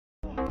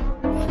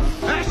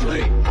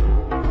play.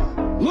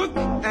 Look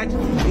at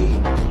me.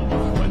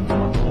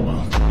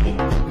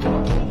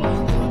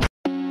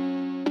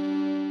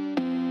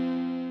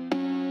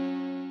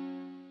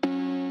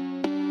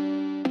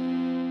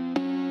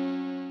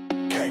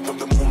 Came from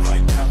the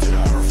moonlight down to the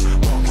earth.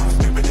 Walk my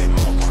spirit and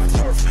walk my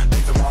turf.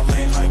 Leaving my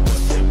lane like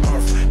what's it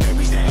birth.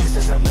 Every day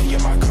since I lay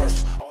in my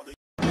curse.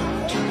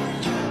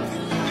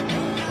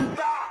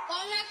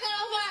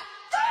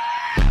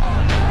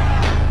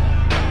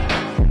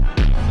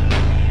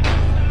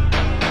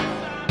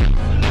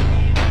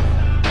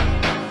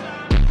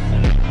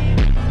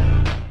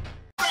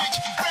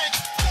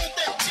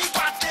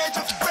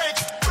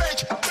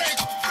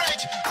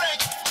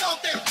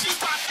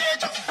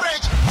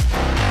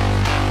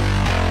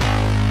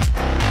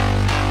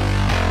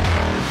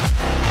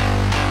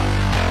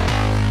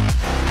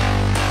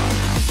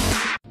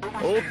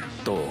おっ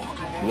と、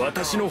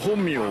私の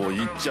本名を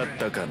言っちゃっ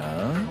たかな。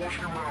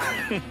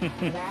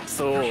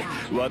そう、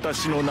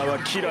私の名は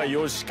吉良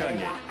義景。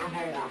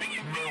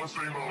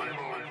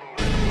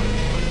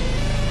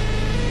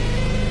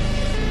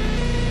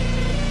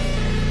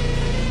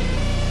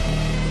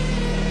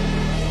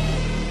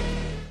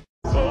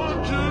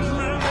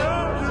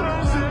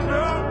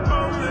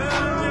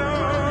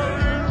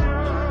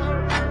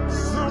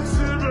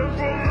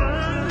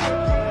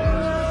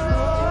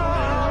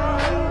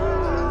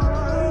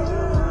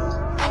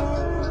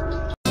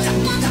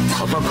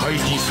戦い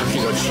に先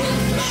立ち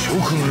諸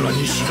君ら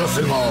に知ら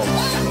せが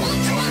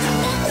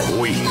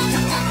来い、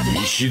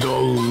石田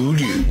瓜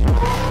生。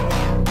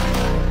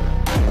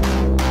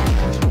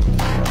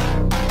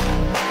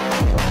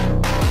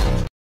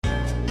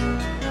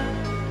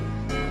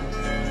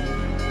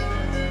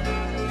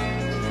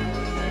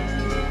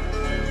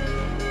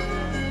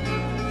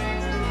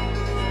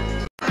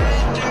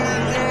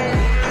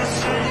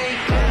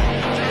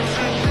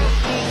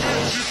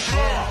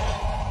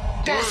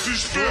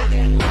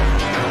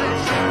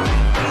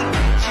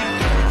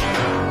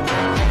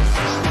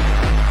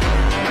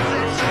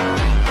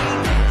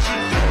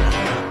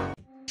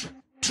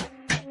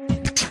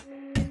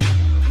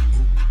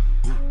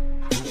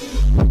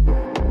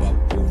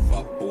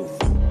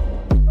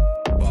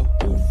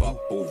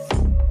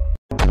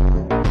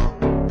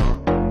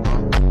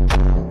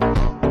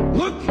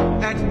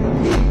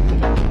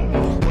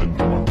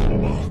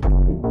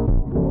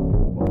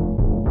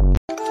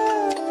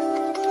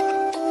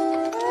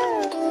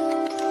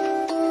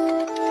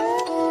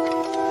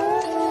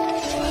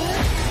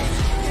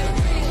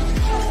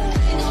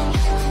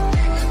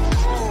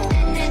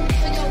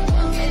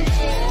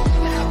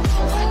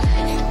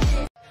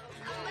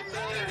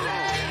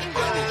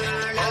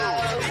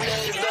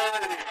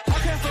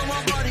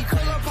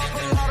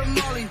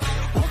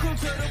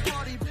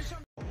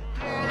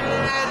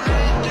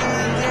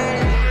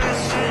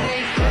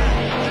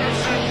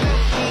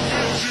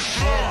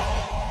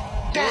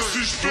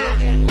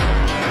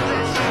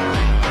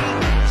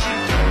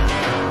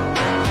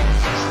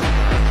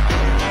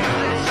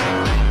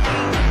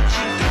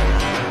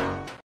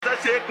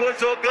Chegou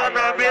jogando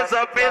a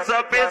mesa,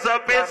 pesa, pesa,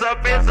 pesa,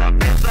 pesa,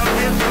 pesa,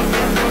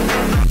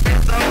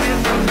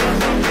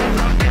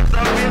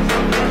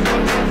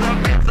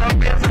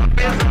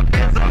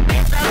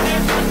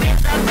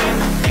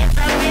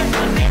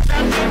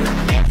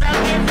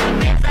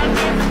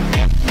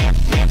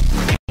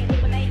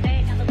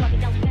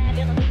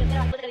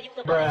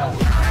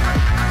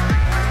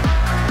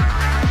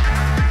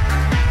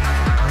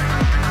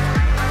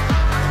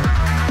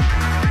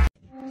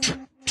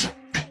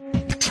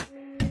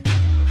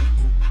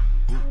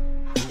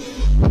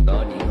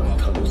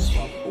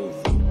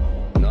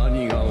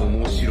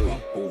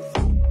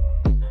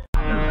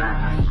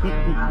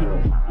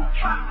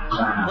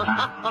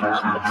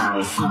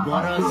素晴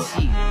ら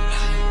しい。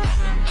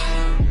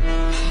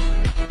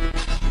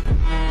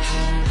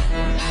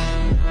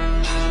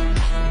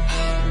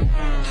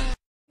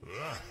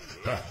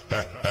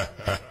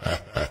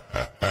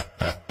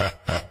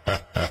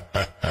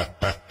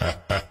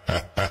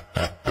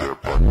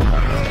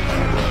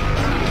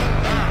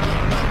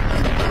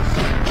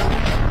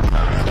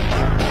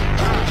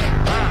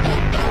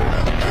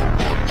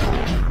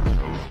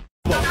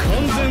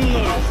完全な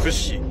る不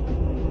死、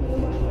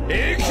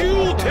永久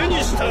を手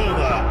にしたの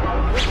だ。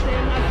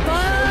バ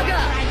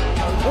カ！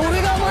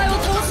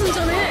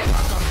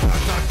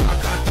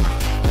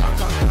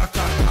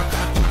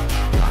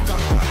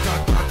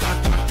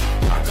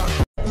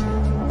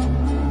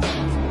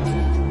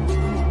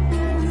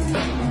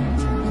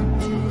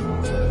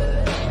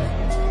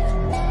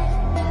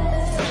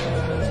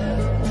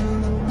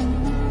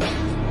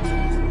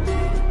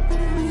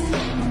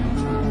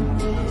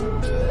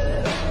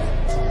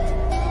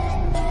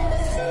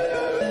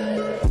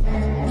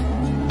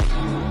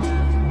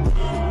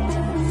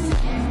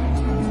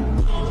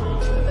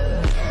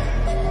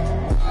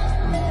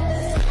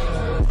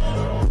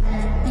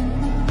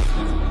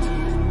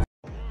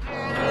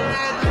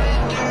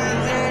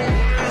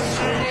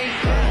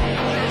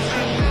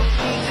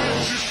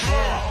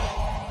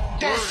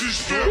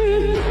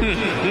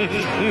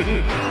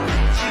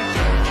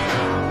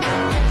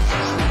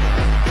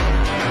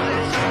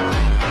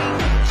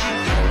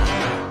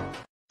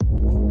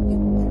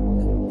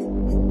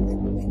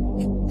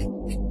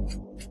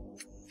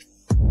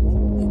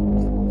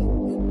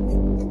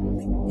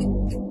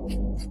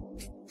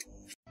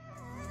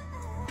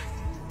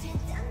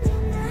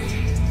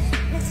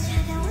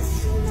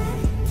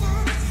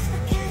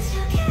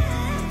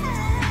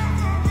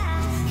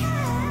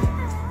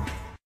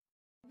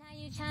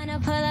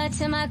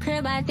 my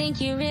crib, I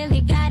think you really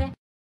gotta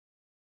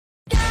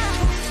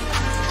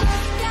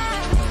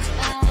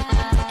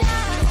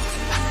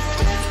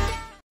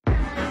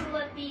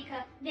Sua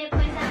pica,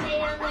 depois da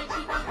meia-noite.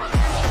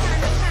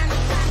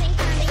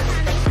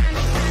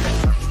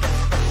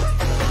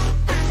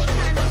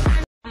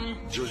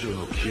 Jojo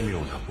no 奇妙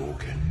な冒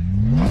険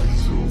発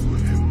送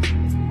編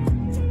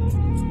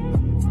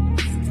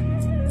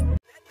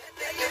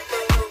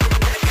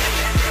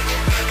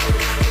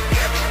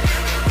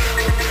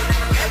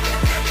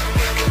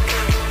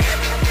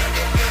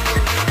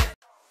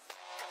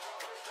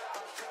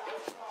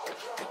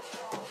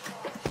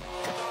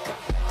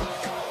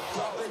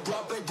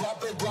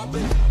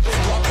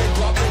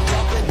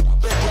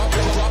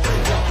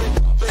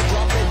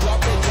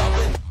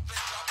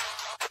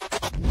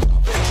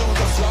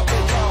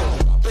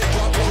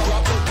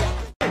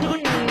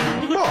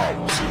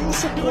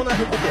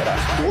recuperar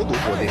todo o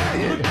poder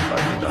dele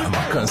vai me dar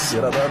uma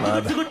canseira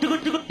danada.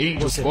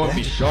 Índio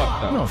come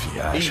Jota. Não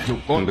viaja.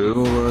 Índio come.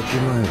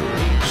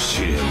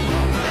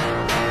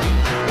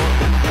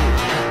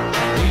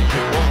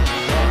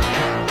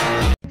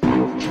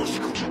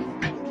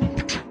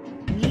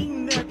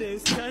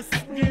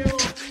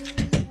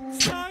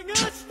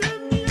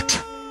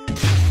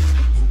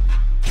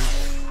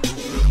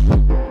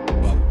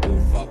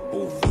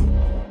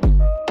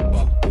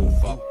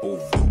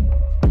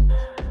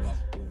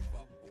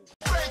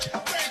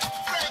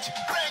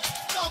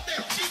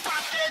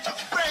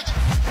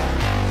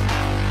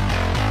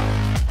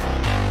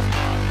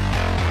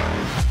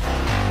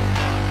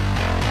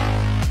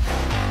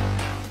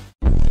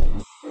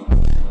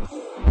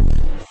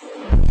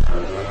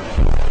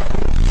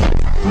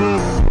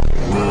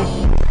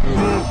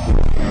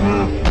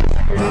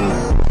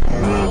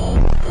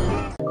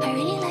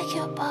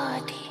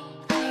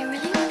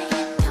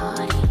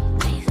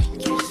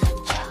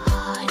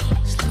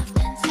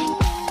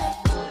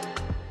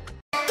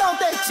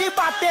 Te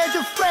bater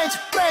de frente,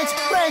 frente,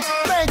 frente,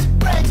 frente,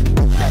 frente.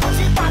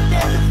 Te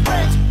bater de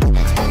frente,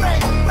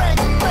 frente,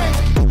 frente, frente.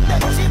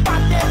 Te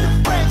bater de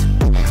frente,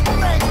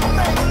 frente,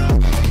 frente.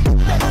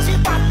 Te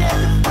bater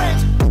de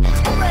frente,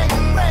 frente,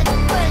 frente,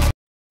 frente.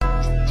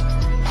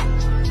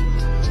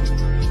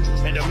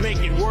 And to make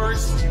it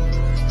worse,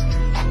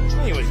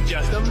 he was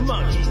just a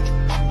monkey.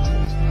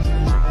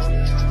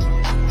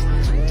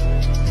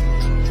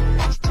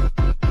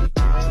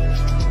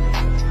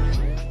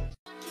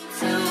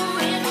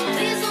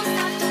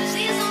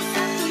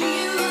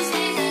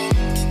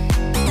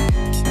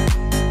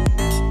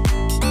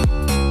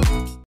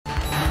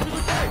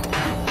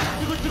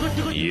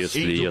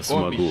 Если я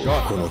смогу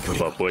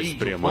попасть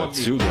прямо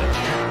отсюда...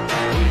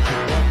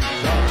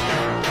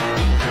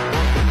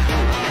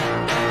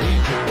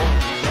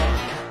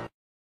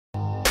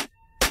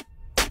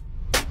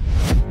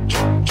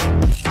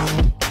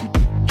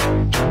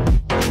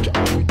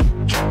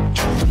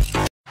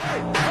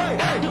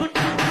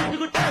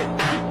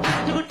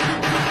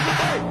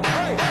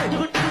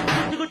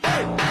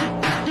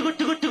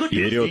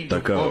 Вперед,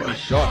 Такао.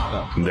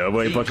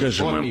 Давай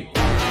покажем им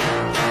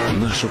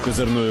нашу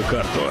козырную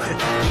карту.